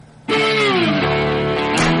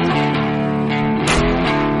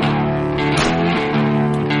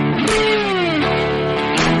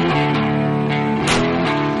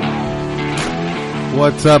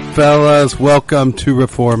What's up, fellas? Welcome to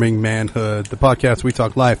Reforming Manhood, the podcast we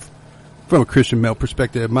talk life from a Christian male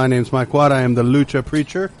perspective. My name's Mike Watt. I am the Lucha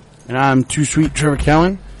Preacher. And I'm Too Sweet Trevor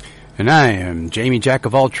Cowan. And I am Jamie Jack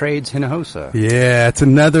of all trades, Hinojosa. Yeah, it's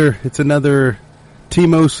another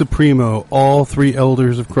Timo Supremo, all three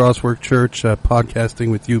elders of Crosswork Church,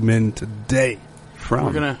 podcasting with you men today.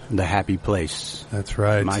 From the happy place. That's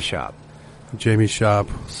right. My shop. Jamie's shop.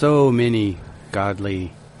 So many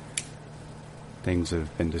godly things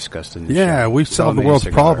have been discussed in this show. Yeah, we solve the world's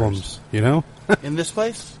problems, you know? In this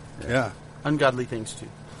place? Yeah. Ungodly things, too.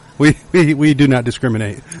 We do not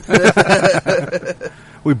discriminate.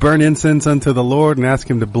 We burn incense unto the Lord and ask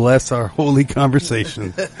Him to bless our holy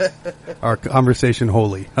conversation. Our conversation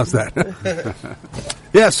holy. How's that?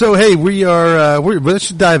 Yeah, so hey, let's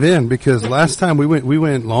just dive in because last time we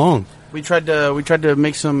went long. We tried to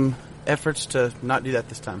make some efforts to not do that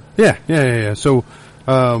this time. Yeah. So,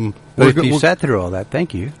 if you sat through all that,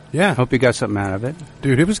 thank you. Yeah. Hope you got something out of it.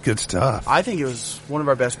 Dude, it was good stuff. I think it was one of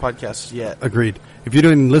our best podcasts yet. Agreed. If you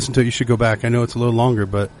didn't listen to it, you should go back. I know it's a little longer,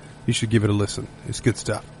 but you should give it a listen. It's good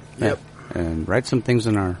stuff. Yep. And write some things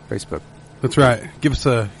on our Facebook. That's right. Give us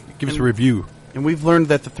a review. And we've learned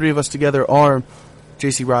that the three of us together are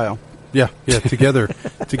J.C. Ryle. Yeah.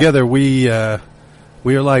 Together we are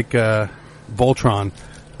like Voltron.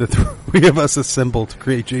 The three of us assembled to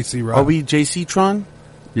create J.C. Ryle. Are we J.C. Tron?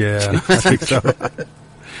 Yeah, I think so.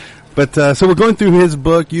 But so we're going through his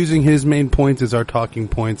book, using his main points as our talking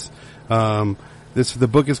points. The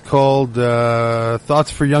book is called Thoughts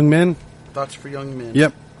for Young Men. Thoughts for Young Men.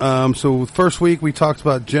 Yep. So first week we talked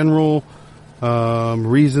about general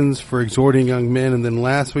reasons for exhorting young men, and then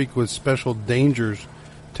last week was special dangers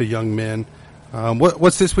to young men.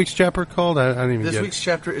 What's this week's chapter called? I didn't even get it. This week's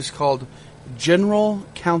chapter is called General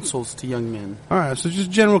Counsels to Young Men. All right, so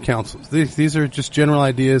just general counsels. These are just general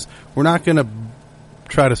ideas. We're not going to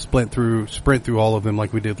try to sprint through all of them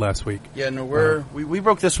like we did last week. Yeah, no, we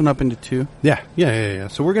broke this one up into two. Yeah.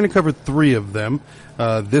 So we're going to cover three of them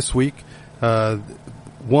this week.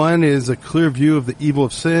 One is a clear view of the evil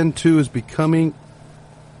of sin. Two is becoming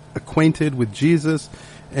acquainted with Jesus,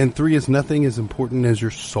 and three is nothing as important as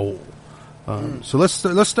your soul. So let's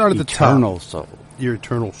start at the top. Eternal soul. Your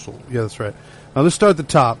eternal soul. Yeah, that's right. Let's start at the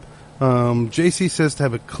top. JC says to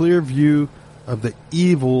have a clear view of the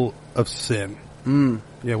evil of sin.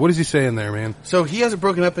 Yeah, what is he saying there, man? So he has it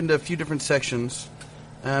broken up into a few different sections.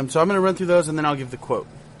 So I'm going to run through those, and then I'll give the quote.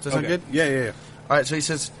 Does that sound good? Yeah. All right, so he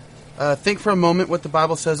says, think for a moment what the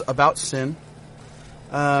Bible says about sin.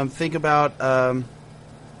 Think about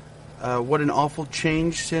what an awful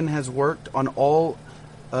change sin has worked on all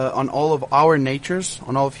of our natures,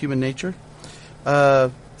 on all of human nature.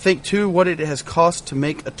 Think, too, what it has cost to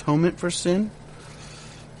make atonement for sin.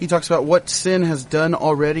 He talks about what sin has done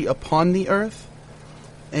already upon the earth.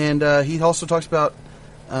 And he also talks about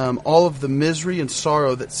all of the misery and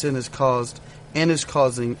sorrow that sin has caused and is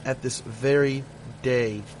causing at this very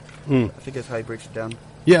day. I think that's how he breaks it down.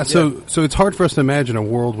 Yeah, so it's hard for us to imagine a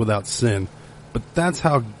world without sin, but that's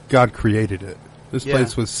how God created it. This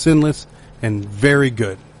place was sinless and very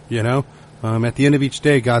good, you know? At the end of each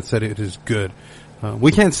day, God said it is good.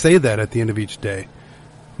 We can't say that at the end of each day.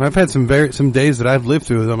 I've had some days that I've lived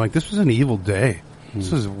through, I'm like, this was an evil day.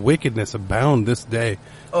 This was wickedness abound this day.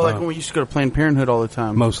 Oh, like when we used to go to Planned Parenthood all the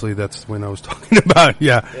time. Mostly that's when I was talking about,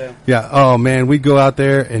 yeah. Oh, man, we'd go out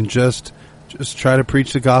there and just try to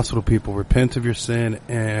preach the gospel to people, repent of your sin,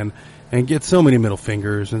 and get so many middle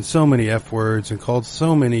fingers and so many F words and called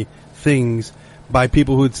so many things by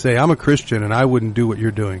people who would say, I'm a Christian and I wouldn't do what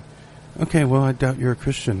you're doing. Okay, well, I doubt you're a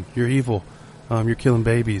Christian. You're evil. You're killing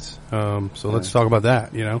babies. So let's talk about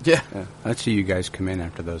that, you know? Yeah. I'd see you guys come in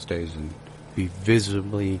after those days and be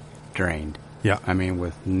visibly drained. Yeah. I mean,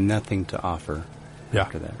 with nothing to offer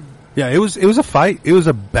after that. Yeah, it was a fight. It was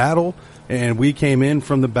a battle, and we came in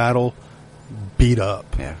from the battle beat up,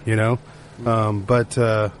 you know? But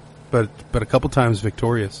a couple times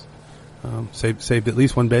victorious. Saved at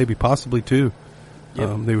least one baby, possibly two.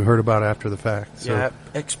 Yep. They heard about after the fact. So. Yeah,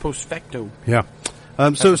 ex post facto. Yeah.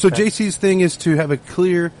 So JC's thing is to have a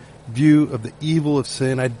clear view of the evil of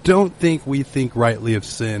sin. I don't think we think rightly of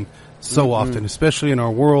sin so often, especially in our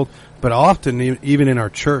world, but often even in our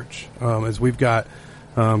church, as we've got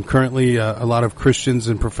currently a lot of Christians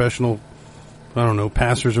and professional,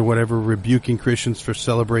 pastors or whatever, rebuking Christians for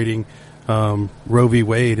celebrating Roe v.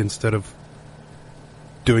 Wade instead of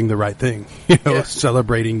doing the right thing,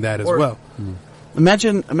 celebrating that as well.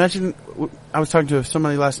 Imagine. I was talking to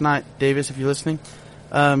somebody last night, Davis, if you're listening.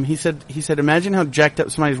 He said, imagine how jacked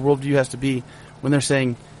up somebody's worldview has to be when they're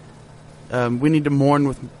saying, we need to mourn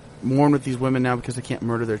with mourn with these women now because they can't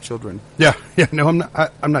murder their children. Yeah. No, I'm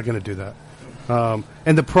not. I'm not going to do that.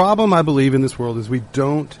 And the problem, I believe, in this world is we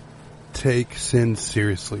don't take sin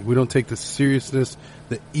seriously. We don't take the seriousness,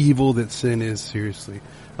 the evil that sin is seriously.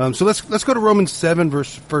 So let's go to Romans 7,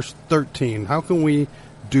 verse 13. How can we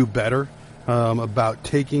do better about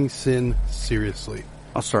taking sin seriously?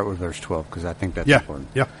 I'll start with verse 12 because I think that's Yeah. important.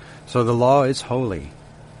 Yeah. So the law is holy,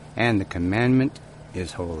 and the commandment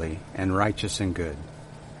is holy, and righteous and good.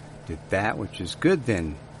 Did that which is good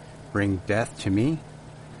then bring death to me?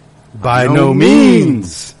 By no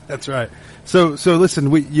means. That's right. So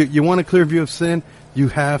listen, you want a clear view of sin, you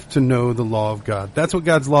have to know the law of God. That's what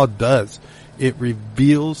God's law does. It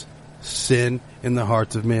reveals sin in the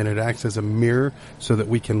hearts of men. It acts as a mirror so that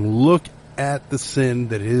we can look at the sin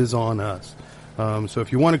that is on us. So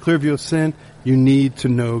if you want a clear view of sin, you need to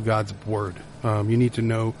know God's word. You need to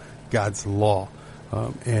know God's law.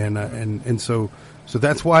 And so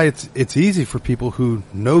that's why it's easy for people who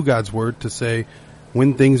know God's word to say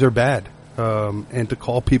when things are bad, and to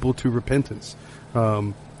call people to repentance.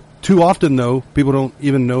 Too often though, people don't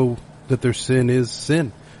even know that their sin is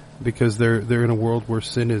sin because they're in a world where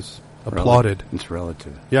sin is applauded. It's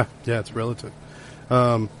relative. Yeah, it's relative.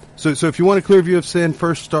 So if you want a clear view of sin,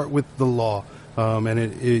 first start with the law.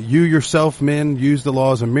 You yourself, men, use the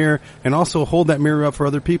law as a mirror and also hold that mirror up for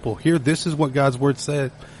other people. Here, this is what God's word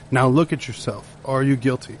said. Now look at yourself. Are you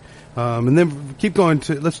guilty? And then keep going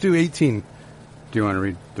let's do 18. Do you want to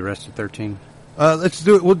read the rest of 13? Let's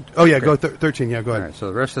do it. Go 13. Yeah, go ahead. All right, so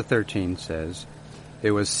the rest of 13 says,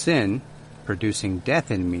 "It was sin producing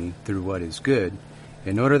death in me through what is good,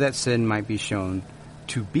 in order that sin might be shown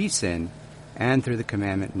to be sin, and through the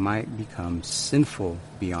commandment might become sinful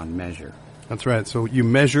beyond measure." That's right. So you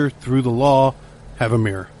measure through the law, have a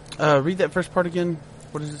mirror. Read that first part again.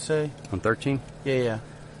 What does it say? On 13? Yeah.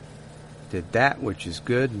 "Did that which is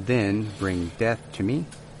good then bring death to me?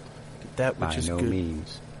 That which By is no good.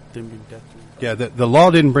 means." Didn't bring death to me. Yeah, the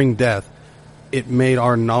law didn't bring death. It made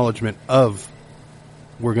our acknowledgement of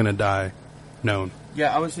we're going to die known.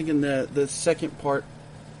 Yeah, I was thinking the second part,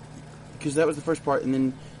 because that was the first part, and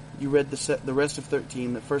then you read the rest of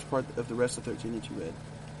 13, the first part of the rest of 13 that you read.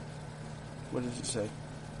 What does it say?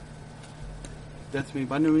 Death to me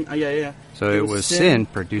by no means. Yeah. So it was sin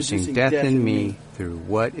producing death in me through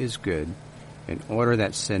what is good, in order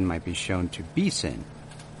that sin might be shown to be sin,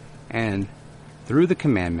 and through the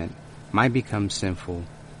commandment might become sinful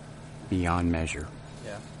beyond measure.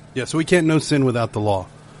 Yeah, so we can't know sin without the law.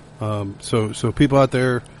 So people out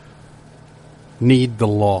there need the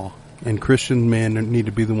law, and Christian men need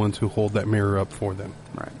to be the ones who hold that mirror up for them.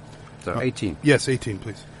 Right. So 18. Yes, 18,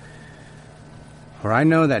 please. "For I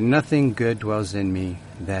know that nothing good dwells in me,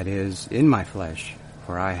 that is, in my flesh.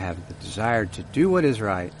 For I have the desire to do what is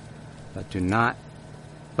right, but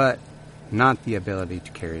not the ability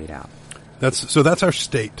to carry it out." That's our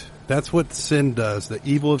state. That's what sin does. The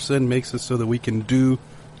evil of sin makes us so that we can do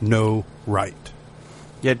no right.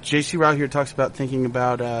 Yeah, J.C. Ryle here talks about thinking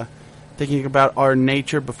about our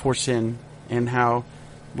nature before sin, and how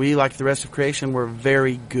we, like the rest of creation, were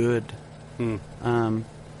very good,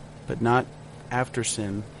 but not after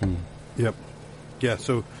sin. Yep. Yeah.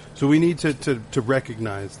 So we need to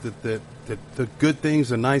recognize that the good things,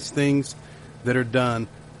 the nice things that are done,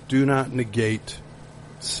 do not negate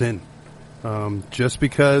sin. Just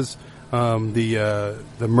because the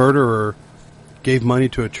murderer gave money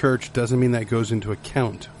to a church doesn't mean that goes into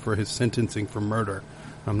account for his sentencing for murder.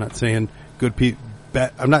 I'm not saying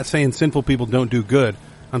I'm not saying sinful people don't do good.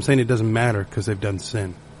 I'm saying it doesn't matter because they've done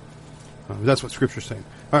sin. That's what Scripture's saying.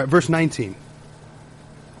 All right, verse 19.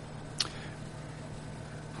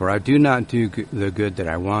 "For I do not do the good that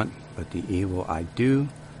I want, but the evil I do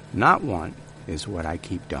not want is what I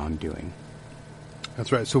keep on doing."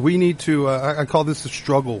 That's right. So we need to, I call this a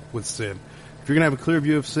struggle with sin. If you're going to have a clear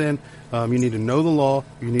view of sin, you need to know the law,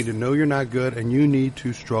 you need to know you're not good, and you need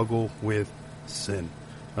to struggle with sin.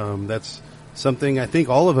 That's something I think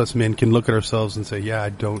all of us men can look at ourselves and say, yeah, I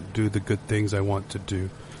don't do the good things I want to do.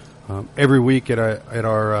 Every week at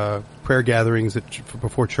our prayer gatherings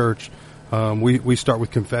before church, we start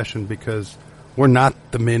with confession because we're not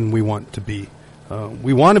the men we want to be.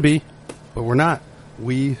 We want to be, but we're not.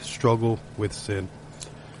 We struggle with sin.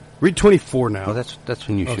 Read 24 now. Well, that's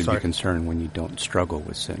when you should sorry. be concerned when you don't struggle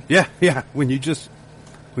with sin. Yeah. When you just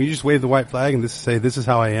wave the white flag and say, "This is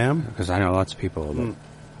how I am." Because I know lots of people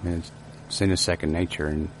that sin is second nature,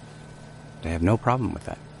 and they have no problem with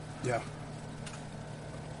that. Yeah.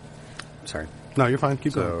 Sorry. No, you're fine.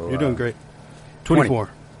 Keep So, going. You're doing great. 24.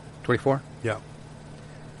 24? Yeah.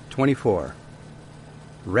 24.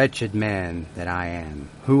 Wretched man that I am,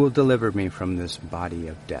 who will deliver me from this body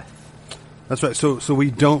of death? That's right. So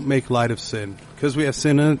we don't make light of sin. Because we have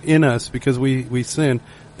sin in us, because we sin,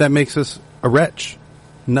 that makes us a wretch.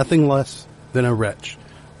 Nothing less than a wretch.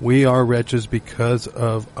 We are wretches because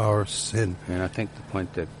of our sin. And I think the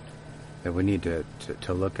point that we need to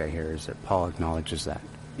look at here is that Paul acknowledges that.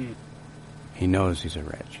 He knows he's a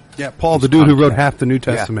wretch. Yeah, Paul, the dude who wrote half the New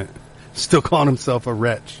Testament, still calling himself a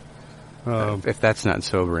wretch. If that's not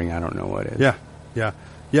sobering, I don't know what is. Yeah.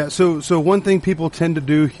 So one thing people tend to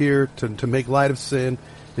do here to make light of sin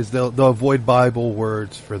is they'll avoid Bible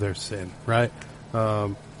words for their sin, right?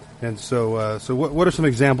 And so what are some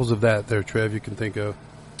examples of that there, Trev, you can think of?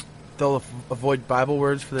 They'll avoid Bible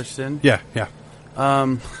words for their sin? Yeah. I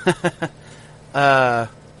mean,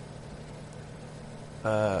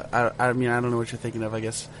 I don't know what you're thinking of, I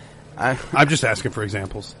guess. I'm just asking for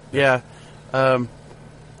examples. Yeah.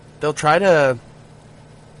 They'll try to...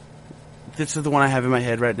 This is the one I have in my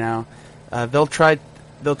head right now. They'll try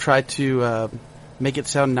to make it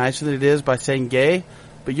sound nicer than it is by saying gay,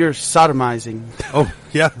 but you're sodomizing. Oh,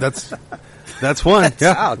 yeah, that's one.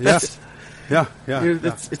 Yeah.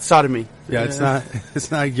 It's sodomy. Yeah,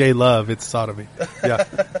 it's not gay love, it's sodomy. Yeah,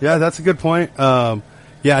 that's a good point.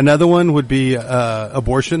 Another one would be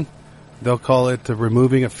abortion. They'll call it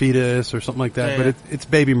removing a fetus or something like that, but it's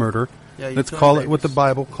baby murder. Yeah, let's call it what the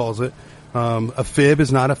Bible calls it. A fib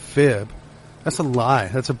is not a fib. That's a lie.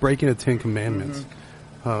 That's a breaking of 10 Commandments.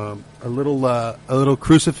 A little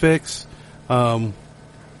crucifix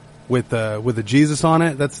with a Jesus on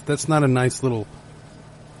it. That's not a nice little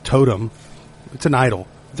totem. It's an idol.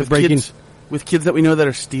 It's a breaking. With kids that we know that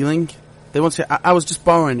are stealing, they won't say, I was just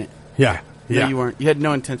borrowing it. Yeah. No, you weren't. You had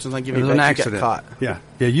no intentions on giving it an back. accident. You got caught.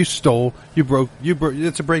 Yeah. You stole. You broke.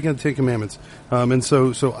 It's a breaking of the 10 Commandments. And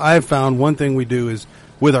so I've found one thing we do is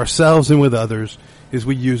with ourselves and with others is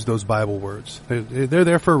we use those Bible words. They're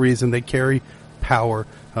there for a reason. They carry power.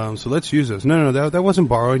 So let's use those. No, that wasn't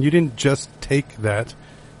borrowing. You didn't just take that.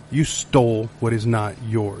 You stole what is not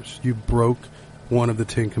yours. You broke one of the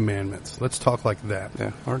 10 Commandments. Let's talk like that.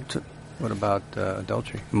 Yeah. What about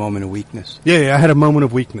adultery? A moment of weakness. Yeah, I had a moment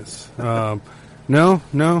of weakness. No,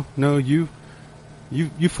 you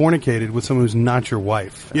fornicated with someone who's not your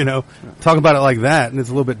wife. You know, talk about it like that, and it's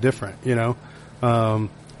a little bit different. You know,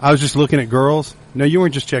 I was just looking at girls. No, you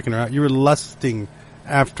weren't just checking her out. You were lusting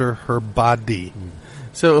after her body.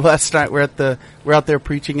 So last night we're out there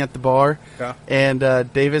preaching at the bar, and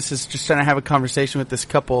Davis is just trying to have a conversation with this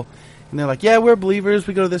couple. And they're like, yeah, we're believers.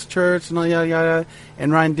 We go to this church and all yada yada.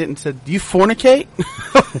 And Ryan Denton said, do you fornicate?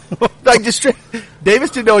 Davis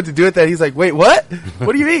didn't know what to do with that. He's like, wait, what?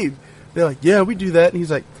 What do you mean? They're like, yeah, we do that. And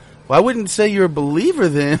he's like, well, I wouldn't say you're a believer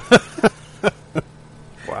then.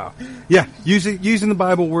 Wow. Yeah, using the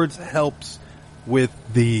Bible words helps with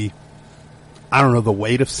the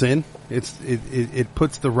weight of sin. It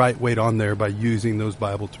puts the right weight on there by using those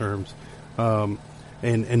Bible terms.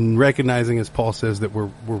 And recognizing, as Paul says, that we're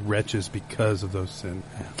wretches because of those sins.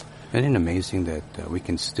 Yeah. Isn't it amazing that we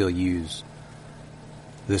can still use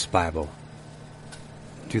this Bible,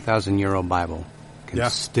 2,000-year-old Bible, can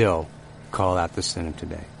still call out the sin of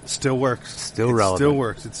today? Still works. Still relevant. Still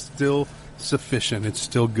works. It's still sufficient. It's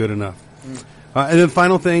still good enough. And then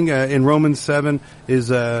final thing in Romans 7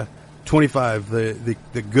 is 25,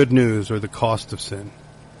 the good news or the cost of sin.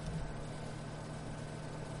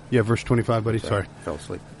 Yeah, verse 25, buddy. Sorry. Fell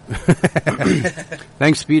asleep.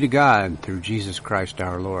 Thanks be to God through Jesus Christ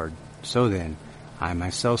our Lord. So then, I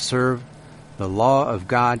myself serve the law of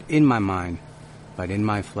God in my mind, but in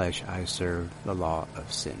my flesh I serve the law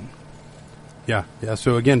of sin. Yeah.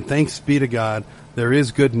 So again, thanks be to God. There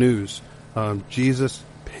is good news. Jesus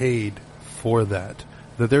paid for that.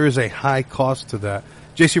 That there is a high cost to that.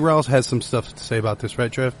 J.C. Rowles has some stuff to say about this,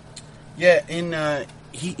 right, Trev? Yeah,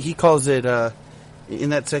 he calls it...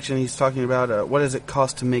 in that section, he's talking about what does it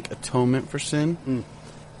cost to make atonement for sin.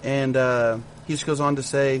 And he just goes on to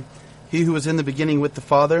say, he who was in the beginning with the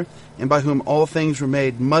Father, and by whom all things were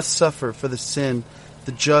made, must suffer for the sin,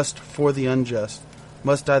 the just for the unjust,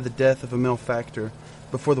 must die the death of a malefactor,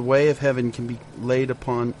 before the way of heaven can be laid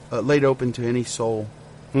open to any soul.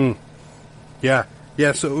 Yeah.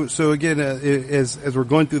 So again, as we're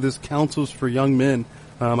going through this counsels for young men,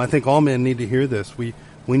 I think all men need to hear this.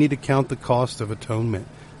 We need to count the cost of atonement.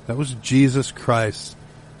 That was Jesus Christ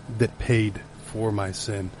that paid for my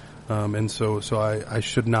sin. And so I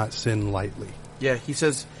should not sin lightly. Yeah, he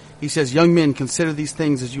says, young men, consider these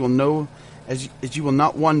things as you will know, as you will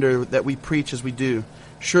not wonder that we preach as we do.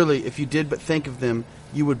 Surely, if you did but think of them,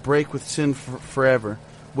 you would break with sin forever.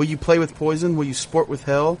 Will you play with poison? Will you sport with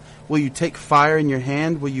hell? Will you take fire in your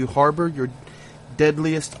hand? Will you harbor your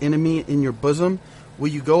deadliest enemy in your bosom? Will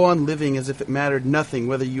you go on living as if it mattered nothing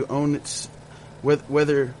whether you own its,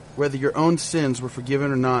 whether your own sins were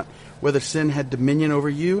forgiven or not, whether sin had dominion over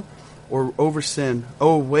you or over sin?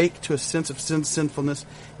 Oh, awake to a sense of sin's sinfulness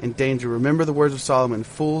and danger. Remember the words of Solomon,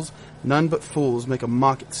 fools, none but fools, make a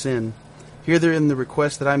mock at sin. Hear therein the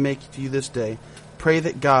request that I make to you this day. Pray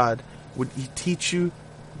that God would teach you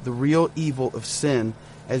the real evil of sin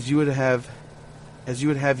as you would have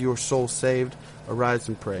your soul saved. Arise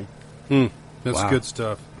and pray. That's Wow. good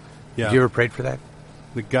stuff. Yeah. Have you ever prayed for that?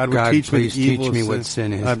 That God would God, teach me please the evil teach me of what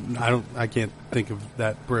sin is. I can't think of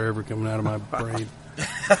that prayer ever coming out of my brain.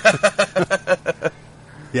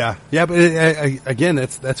 Yeah, but again,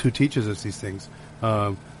 that's who teaches us these things.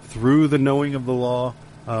 Through the knowing of the law,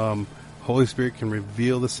 Holy Spirit can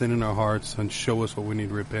reveal the sin in our hearts and show us what we need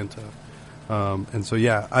to repent of. And so,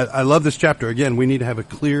 I love this chapter. Again, we need to have a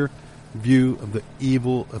clear view of the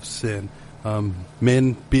evil of sin.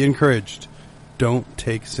 Men, be encouraged. Don't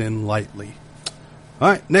take sin lightly. All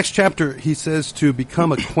right, next chapter, he says to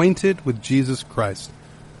become acquainted with Jesus Christ.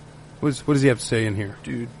 What does he have to say in here?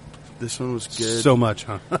 Dude, this one was good. So much,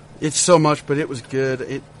 huh? It's so much, but it was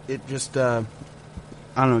good. It just, I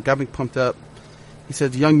don't know, got me pumped up. He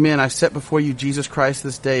said, young men, I set before you Jesus Christ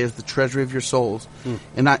this day as the treasury of your souls.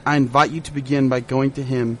 And I invite you to begin by going to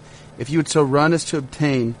him. If you would so run as to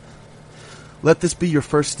obtain, let this be your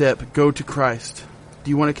first step. Go to Christ. Do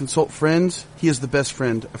you want to consult friends? He is the best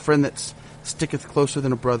friend, a friend that sticketh closer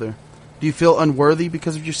than a brother. Do you feel unworthy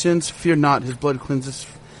because of your sins? Fear not, his blood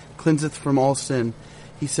cleanseth from all sin.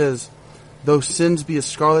 He says, though sins be as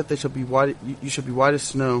scarlet, they shall be white. You shall be white as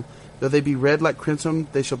snow. Though they be red like crimson,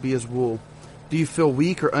 they shall be as wool. Do you feel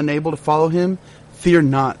weak or unable to follow him? Fear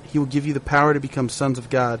not. He will give you the power to become sons of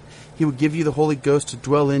God. He will give you the Holy Ghost to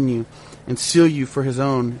dwell in you and seal you for his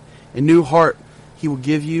own. A new heart he will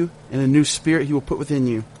give you, and a new spirit he will put within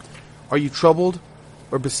you. Are you troubled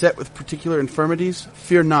or beset with particular infirmities?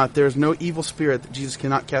 Fear not. There is no evil spirit that Jesus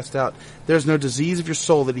cannot cast out. There is no disease of your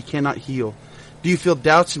soul that he cannot heal. Do you feel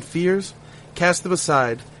doubts and fears? Cast them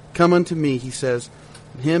aside. Come unto me, he says.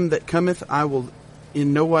 Him that cometh I will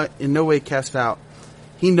in no way cast out.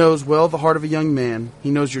 He knows well the heart of a young man.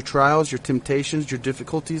 He knows your trials, your temptations, your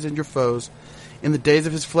difficulties, and your foes. In the days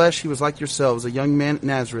of his flesh he was like yourselves, a young man at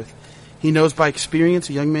Nazareth. He knows by experience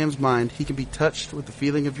a young man's mind. He can be touched with the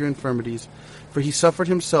feeling of your infirmities, for he suffered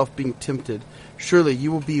himself being tempted. Surely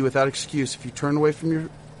you will be without excuse if you turn away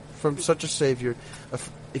from such a Savior.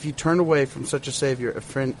 If you turn away from such a Savior, a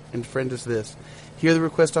friend is this. Hear the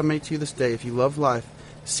request I make to you this day. If you love life,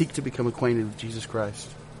 seek to become acquainted with Jesus Christ.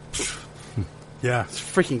 Yeah. It's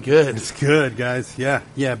freaking good. It's good, guys. Yeah.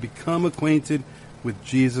 Become acquainted with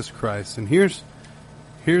Jesus Christ. And here's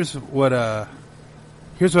what I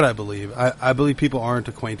believe. I believe people aren't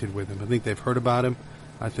acquainted with him. I think they've heard about him.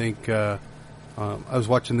 I think I was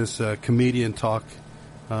watching this comedian talk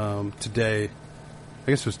today. I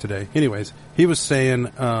guess it was today. Anyways, he was saying,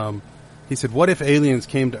 he said, "What if aliens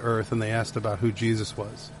came to Earth and they asked about who Jesus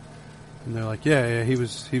was?" And they're like, "Yeah, he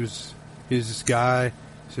was this guy."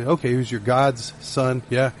 He said, "Okay, he was your God's son."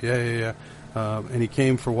 Yeah. And he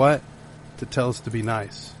came for what? To tell us to be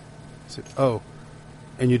nice. I said, "Oh,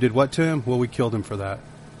 and you did what to him?" "Well, we killed him for that."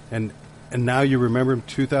 And now you remember him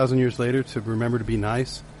 2,000 years later to remember to be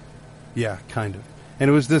nice? Yeah, kind of. And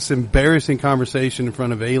it was this embarrassing conversation in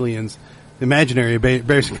front of aliens, imaginary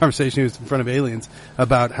embarrassing conversation in front of aliens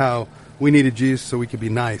about how we needed Jesus so we could be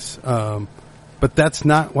nice. But that's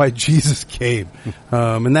not why Jesus came.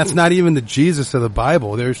 And that's not even the Jesus of the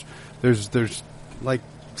Bible. There's like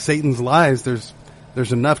Satan's lies.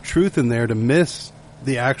 There's enough truth in there to miss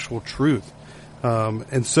the actual truth.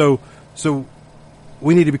 And so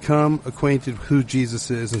we need to become acquainted with who Jesus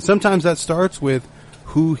is. And sometimes that starts with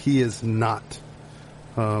who he is not.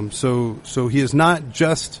 So he is not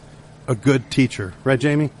just a good teacher. Right,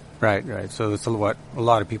 Jamie? Right. So it's what a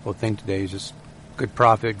lot of people think today. He's just good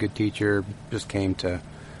prophet, good teacher, just came to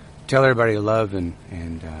tell everybody to love and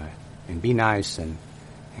be nice and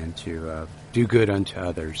to do good unto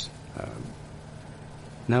others.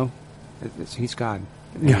 No, he's God.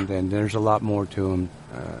 Yeah. And then there's a lot more to him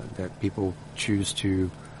that people choose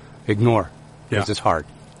to ignore because it's hard.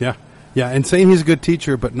 Yeah. And saying he's a good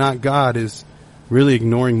teacher but not God is really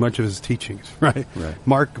ignoring much of his teachings, right?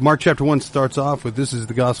 Mark chapter 1 starts off with, this is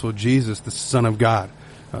the gospel of Jesus, the Son of God.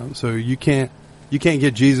 So you can't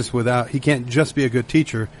get Jesus without, he can't just be a good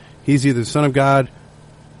teacher. He's either the Son of God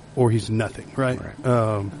or he's nothing, right?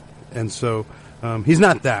 And so he's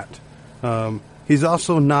not that. He's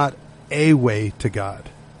also not a way to God.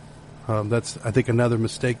 That's, I think, another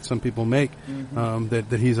mistake some people make,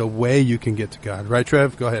 that he's a way you can get to God. Right,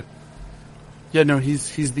 Trev? Go ahead. Yeah, no,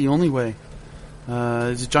 he's the only way.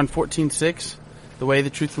 Is it John 14:6? The way, the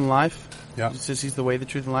truth, and life. Yeah. It says he's the way, the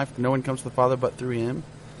truth, and life. No one comes to the Father but through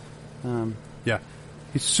him. Yeah.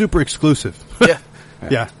 He's super exclusive. Yeah.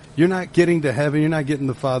 Yeah. You're not getting to heaven. You're not getting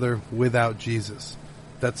the Father without Jesus.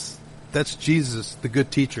 That's Jesus, the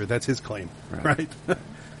good teacher. That's his claim, right?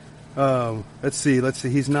 Let's see.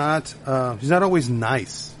 He's not always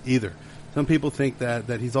nice either. Some people think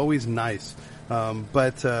that he's always nice,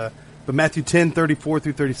 but Matthew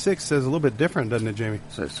 10:34-36 says a little bit different, doesn't it, Jamie?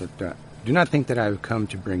 So do not think that I have come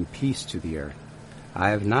to bring peace to the earth. I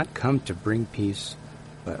have not come to bring peace,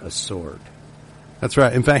 but a sword. That's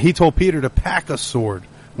right. In fact, he told Peter to pack a sword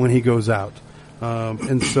when he goes out,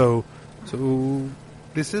 and so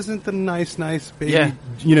this isn't the nice baby. Yeah.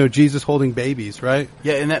 Jesus holding babies, right?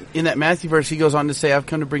 Yeah, in that Matthew verse, he goes on to say, "I've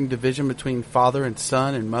come to bring division between father and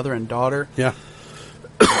son, and mother and daughter." Yeah.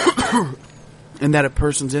 And that a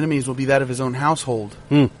person's enemies will be that of his own household.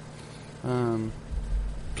 What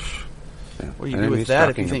do you do with that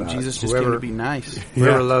if you think Jesus just came to be nice?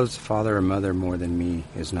 Whoever loves father or mother more than me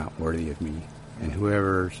is not worthy of me. And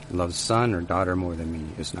whoever loves son or daughter more than me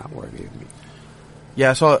is not worthy of me. Yeah,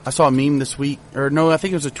 I saw a meme this week. Or no, I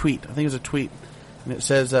think it was a tweet. And it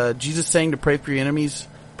says, Jesus saying to pray for your enemies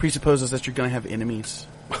presupposes that you're going to have enemies.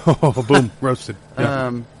 Oh, boom, roasted.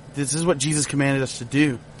 Yeah. This is what Jesus commanded us to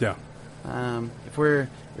do. Yeah. If we're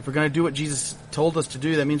going to do what Jesus told us to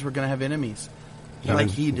do, that means we're going to have enemies. Like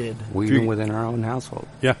he did. Even within our own household.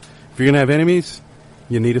 Yeah. If you're going to have enemies,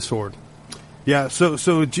 you need a sword. Yeah,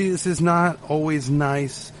 so Jesus is not always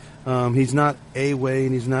nice. He's not a way,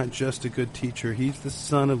 and he's not just a good teacher. He's the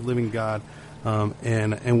Son of living God,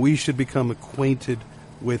 and we should become acquainted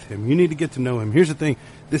with him. You need to get to know him. Here's the thing.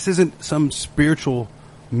 This isn't some spiritual,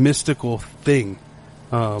 mystical thing.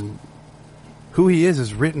 Who he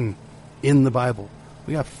is written in the Bible.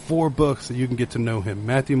 We got 4 books that you can get to know him.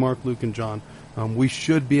 Matthew, Mark, Luke, and John. We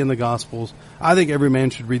should be in the Gospels. I think every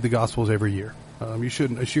man should read the Gospels every year. You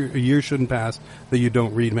shouldn't. A year shouldn't pass that you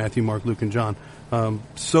don't read Matthew, Mark, Luke, and John,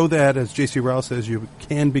 so that, as J.C. Ryle says, you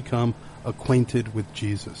can become acquainted with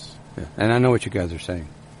Jesus. Yeah. And I know what you guys are saying,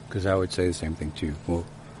 because I would say the same thing too. Well,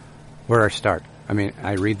 where do I start? I mean,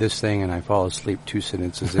 I read this thing and I fall asleep 2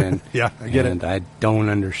 sentences in. Yeah, I get it. And I don't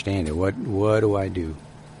understand it. What do I do?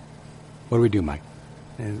 What do we do, Mike?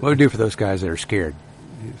 What do we do for those guys that are scared?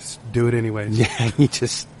 You just do it anyways. Yeah, you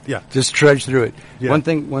just trudge through it. Yeah. One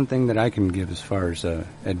thing that I can give as far as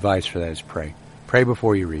advice for that is pray. Pray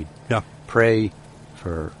before you read. Yeah. Pray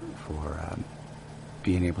for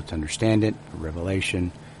being able to understand it, for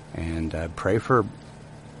revelation, and pray for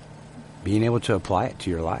being able to apply it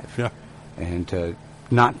to your life. Yeah. And to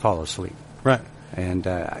not fall asleep. Right. And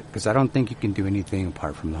because I don't think you can do anything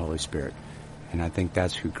apart from the Holy Spirit. And I think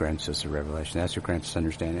that's who grants us the revelation. That's who grants us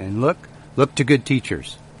understanding. And look to good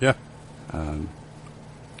teachers. Yeah.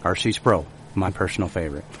 R.C. Sproul, my personal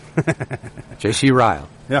favorite. J.C. Ryle.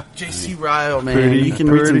 Yeah. J.C. Ryle, man. You can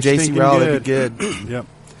read some J.C. Ryle, that'd be good. Yep.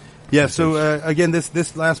 Yeah, so again,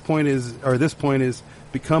 this last point is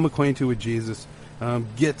become acquainted with Jesus.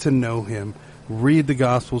 Get to know him. Read the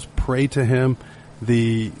Gospels. Pray to him.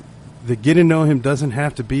 The get to know him doesn't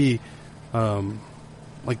have to be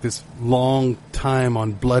like this long time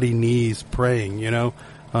on bloody knees praying,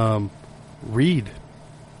 read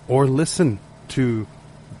or listen to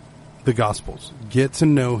the Gospels. Get to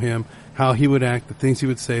know him, how he would act, the things he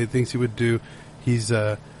would say, the things he would do. He's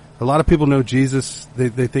a lot of people know Jesus.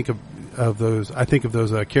 They think of those. I think of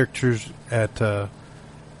those characters at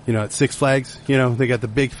at Six Flags. They got the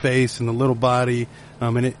big face and the little body,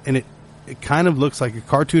 and it kind of looks like a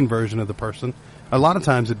cartoon version of the person. A lot of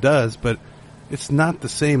times it does, but it's not the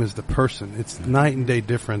same as the person. It's night and day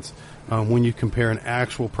difference when you compare an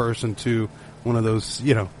actual person to one of those,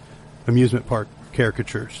 amusement park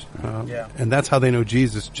caricatures. And that's how they know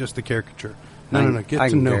Jesus, just the caricature. No, get to know him. I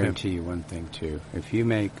can guarantee you one thing, too. If you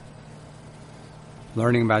make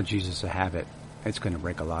learning about Jesus a habit, it's going to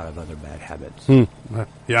break a lot of other bad habits.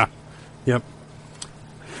 Yeah. Yep.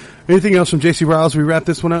 Anything else from J.C. Ryle as we wrap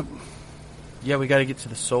this one up? Yeah, we got to get to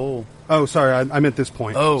the soul. Oh, sorry, I meant this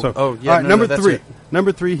point. Yeah. All right, number 3.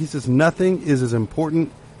 Number 3, he says, nothing is as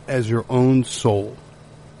important as your own soul.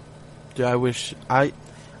 Dude, I wish I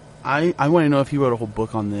want to know if he wrote a whole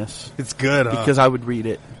book on this. It's good, because I would read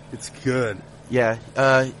it. It's good. Yeah,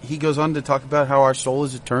 he goes on to talk about how our soul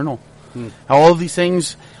is eternal. How all of these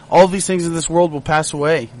things in this world will pass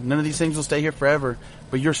away. None of these things will stay here forever,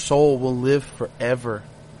 but your soul will live forever.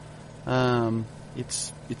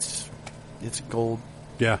 It's gold.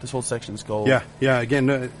 Yeah. This whole section is gold. Yeah.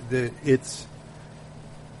 Again, it's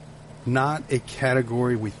not a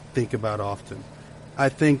category we think about often. I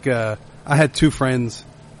think I had two friends.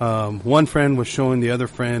 One friend was showing the other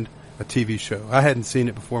friend a TV show. I hadn't seen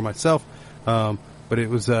it before myself, but it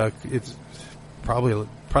was it's probably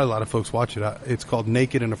a lot of folks watch it. It's called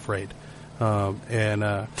Naked and Afraid.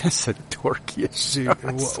 That's a dorkiest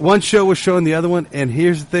show. One show was showing the other one, and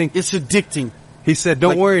here's the thing. It's addicting. He said,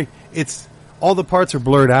 don't worry, it's all the parts are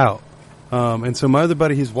blurred out. And so my other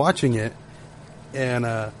buddy, he's watching it,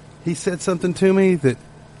 and he said something to me that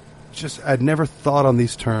just I'd never thought on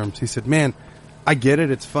these terms. He said, man, I get it.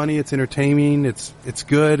 It's funny. It's entertaining. It's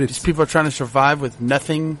good. These people are trying to survive with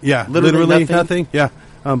nothing. Yeah, literally nothing. Yeah,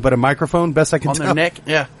 but a microphone, best I can on tell. their neck.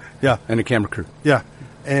 Yeah, yeah, and a camera crew. Yeah,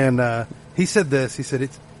 and he said this. He said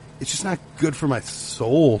it's just not good for my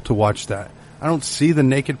soul to watch that. I don't see the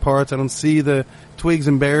naked parts. I don't see the twigs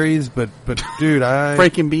and berries. But dude,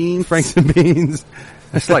 Frank and beans. Franks and beans.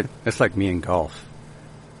 It's like me in golf.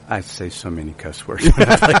 I say so many cuss words when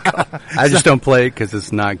I play golf. I just don't play it because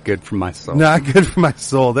it's not good for my soul. Not good for my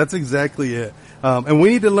soul. That's exactly it. And we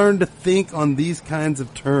need to learn to think on these kinds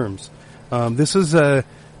of terms. This is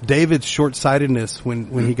David's short-sightedness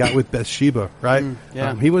when he got with Bathsheba, right?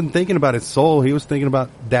 Yeah. He wasn't thinking about his soul. He was thinking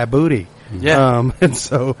about that booty. Yeah.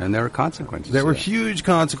 And there were consequences. There were huge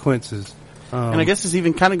consequences. And I guess this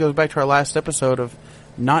even kind of goes back to our last episode of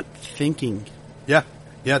not thinking. Yeah.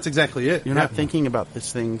 Yeah, that's exactly it. You're not thinking about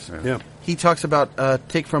these things. Yeah. He talks about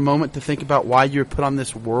take for a moment to think about why you were put on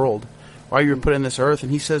this world, why you were put in this earth.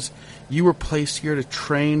 And he says, you were placed here to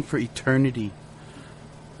train for eternity.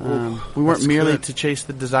 We weren't merely to chase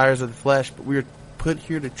the desires of the flesh, but we were put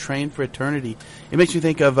here to train for eternity. It makes me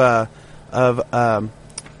think of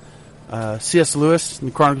C.S. Lewis in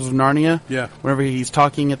the Chronicles of Narnia. Yeah. Whenever he's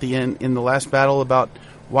talking at the end in the last battle about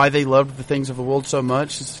why they loved the things of the world so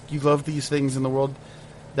much. You love these things in the world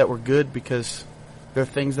that were good because they're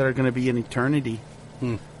things that are going to be in eternity.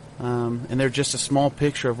 And they're just a small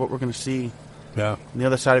picture of what we're going to see on the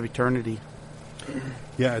other side of eternity.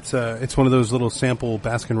 Yeah, it's one of those little sample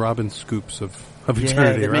Baskin-Robbins scoops of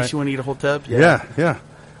eternity, that right? makes you want to eat a whole tub. Yeah.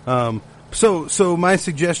 So my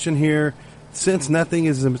suggestion here, since nothing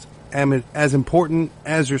is as important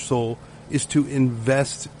as your soul, is to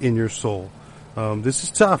invest in your soul. This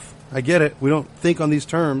is tough. I get it. We don't think on these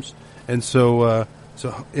terms, and so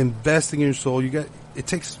investing in your soul, it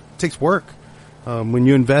takes work. When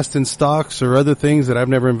you invest in stocks or other things that I've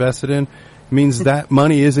never invested in, it means that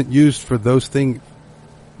money isn't used for those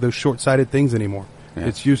short-sighted things anymore. Yeah.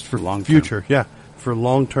 It's used for long future. Yeah, for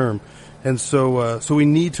long term. And so we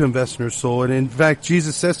need to invest in our soul. And in fact,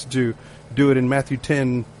 Jesus says to do it in Matthew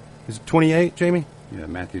 10. Is it 28, Jamie? Yeah,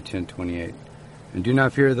 Matthew 10:28. And do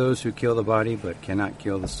not fear those who kill the body, but cannot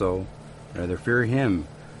kill the soul. Rather fear him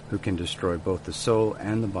who can destroy both the soul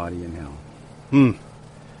and the body in hell.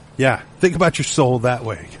 Yeah, think about your soul that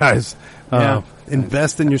way, guys.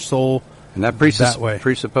 Invest in your soul. And that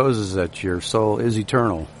presupposes that your soul is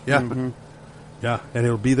eternal. Yeah. Yeah, and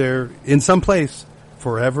it'll be there in some place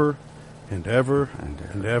forever and ever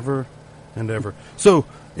and ever and ever. So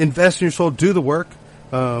invest in your soul, do the work.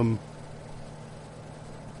 I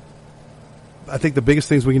think the biggest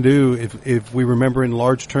things we can do if we remember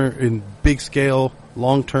in big scale,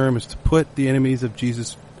 long term, is to put the enemies of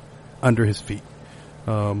Jesus under his feet.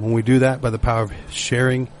 When we do that by the power of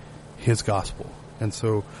sharing his gospel. And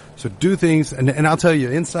so do things, and I'll tell you,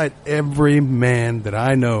 inside every man that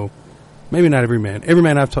I know, maybe not every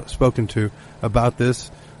man I've spoken to about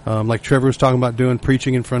this, like Trevor was talking about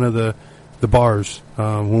preaching in front of the bars,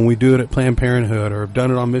 when we do it at Planned Parenthood or have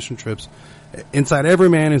done it on mission trips, inside every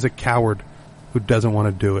man is a coward who doesn't want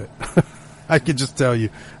to do it. I could just tell you,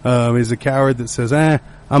 he's a coward that says, I'm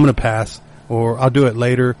going to pass, or I'll do it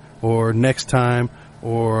later, or next time,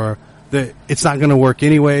 or it's not going to work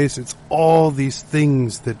anyways. It's all these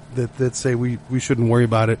things that say we shouldn't worry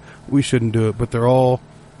about it, we shouldn't do it, but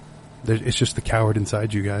it's just the coward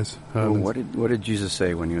inside you guys. What did Jesus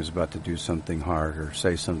say when he was about to do something hard or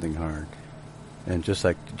say something hard? And just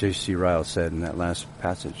like J.C. Ryle said in that last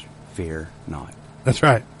passage, fear not. That's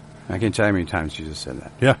right. I can't tell you how many times Jesus said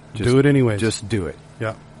that. Yeah, do it anyways. Just do it.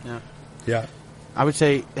 Yeah. I would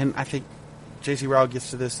say, and I think J.C. Ryle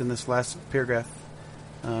gets to this in this last paragraph,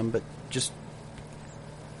 but just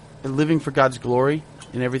living for God's glory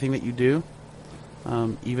in everything that you do,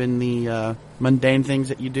 even the mundane things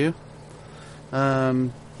that you do.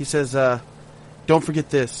 He says, don't forget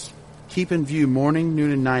this. Keep in view morning,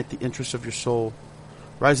 noon, and night the interests of your soul.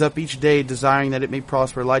 Rise up each day desiring that it may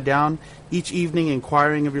prosper. Lie down each evening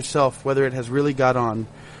inquiring of yourself whether it has really got on.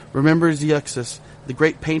 Remember Zeuxis, the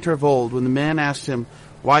great painter of old, when the man asked him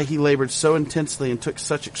why he labored so intensely and took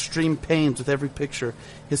such extreme pains with every picture,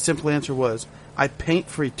 his simple answer was, I paint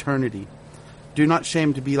for eternity. Do not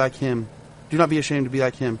shame to be like him. Do not be ashamed to be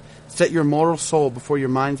like him. Set your mortal soul before your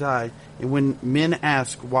mind's eye, and when men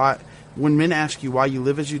ask you why you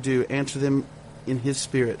live as you do, answer them in his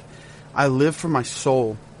spirit. I live for my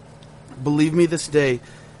soul. Believe me, this day,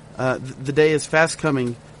 the day is fast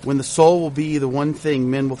coming when the soul will be the one thing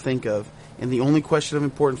men will think of, and the only question of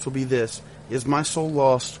importance will be this: is my soul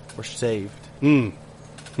lost or saved?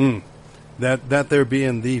 That there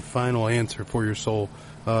being the final answer for your soul.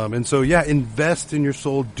 And so, yeah, invest in your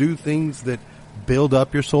soul. Do things that build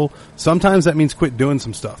up your soul. Sometimes that means quit doing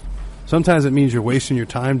some stuff. Sometimes it means you're wasting your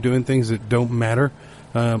time doing things that don't matter,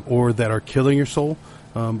 or that are killing your soul.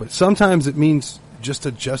 But sometimes it means just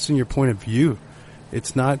adjusting your point of view.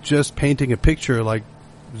 It's not just painting a picture like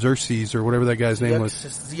Xerxes or whatever that guy's name was.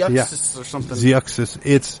 Zeuxis or something.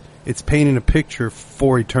 Zeuxis. It's painting a picture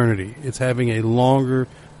for eternity. It's having a longer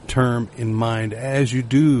term in mind as you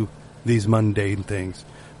do these mundane things.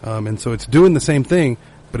 And so it's doing the same thing,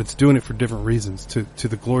 but it's doing it for different reasons, to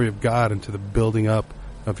the glory of God and to the building up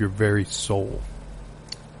of your very soul.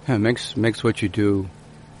 Yeah, it makes what you do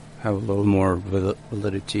have a little more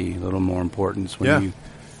validity, a little more importance when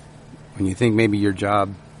you think maybe your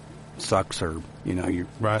job sucks, or you're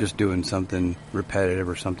just doing something repetitive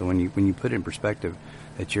or something. When you put it in perspective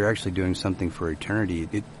that you're actually doing something for eternity,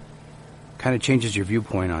 it kind of changes your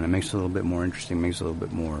viewpoint on it. Makes it a little bit more interesting, makes it a little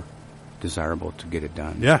bit more desirable to get it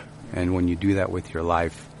done. Yeah. And when you do that with your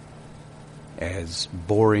life, as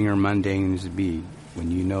boring or mundane as it be,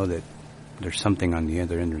 when you know that there's something on the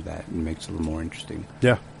other end of that, it makes it a little more interesting.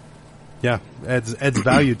 Yeah. Yeah. Adds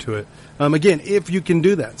value to it. Again, if you can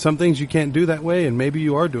do that. Some things you can't do that way, and maybe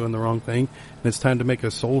you are doing the wrong thing, and it's time to make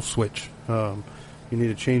a soul switch. You need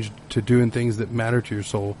to change to doing things that matter to your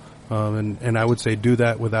soul. And I would say do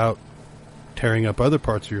that without tearing up other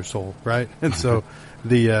parts of your soul, right? And so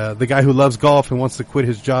the guy who loves golf and wants to quit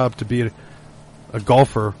his job to be a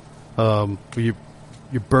golfer, you're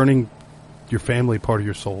burning your family part of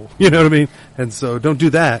your soul. You know what I mean? And so don't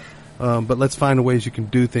do that. But let's find ways you can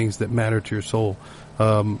do things that matter to your soul.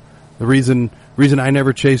 The reason I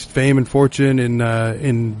never chased fame and fortune in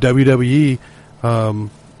WWE,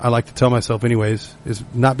 I like to tell myself anyways, is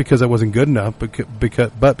not because I wasn't good enough,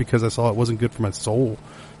 but because I saw it wasn't good for my soul.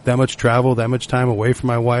 That much travel, that much time away from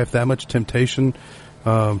my wife, that much temptation.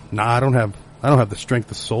 I don't have the strength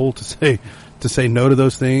of soul to say no to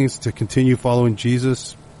those things, to continue following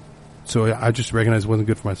Jesus. So I just recognized it wasn't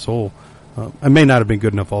good for my soul. I may not have been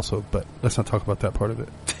good enough also, but let's not talk about that part of it.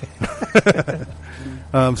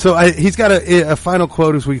 So he's got a final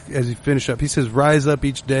quote as we finish up. He says, "Rise up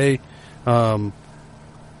each day," something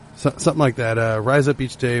like that. Rise up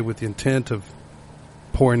each day with the intent of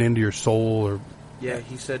pouring into your soul. Or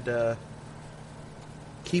he said,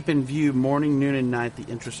 "Keep in view morning, noon, and night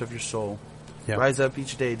the interests of your soul. Yep. Rise up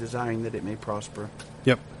each day, desiring that it may prosper."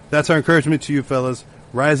 Yep, that's our encouragement to you, fellas.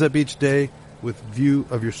 Rise up each day with view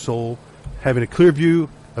of your soul, having a clear view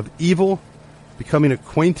of evil, becoming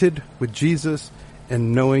acquainted with Jesus,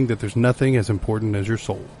 and knowing that there's nothing as important as your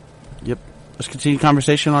soul. Yep. Let's continue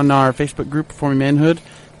conversation on our Facebook group, Performing Manhood.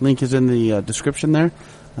 Link is in the description there.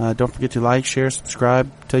 Don't forget to like, share,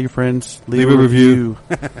 subscribe, tell your friends, leave a review.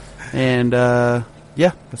 And,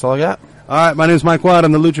 that's all I got. All right, my name is Mike Watt.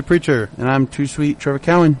 I'm the Lucha Preacher. And I'm Too Sweet Trevor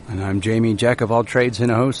Cowan. And I'm Jamie, Jack of all trades,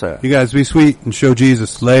 Hinojosa. You guys be sweet and show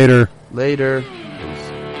Jesus. Later. Later.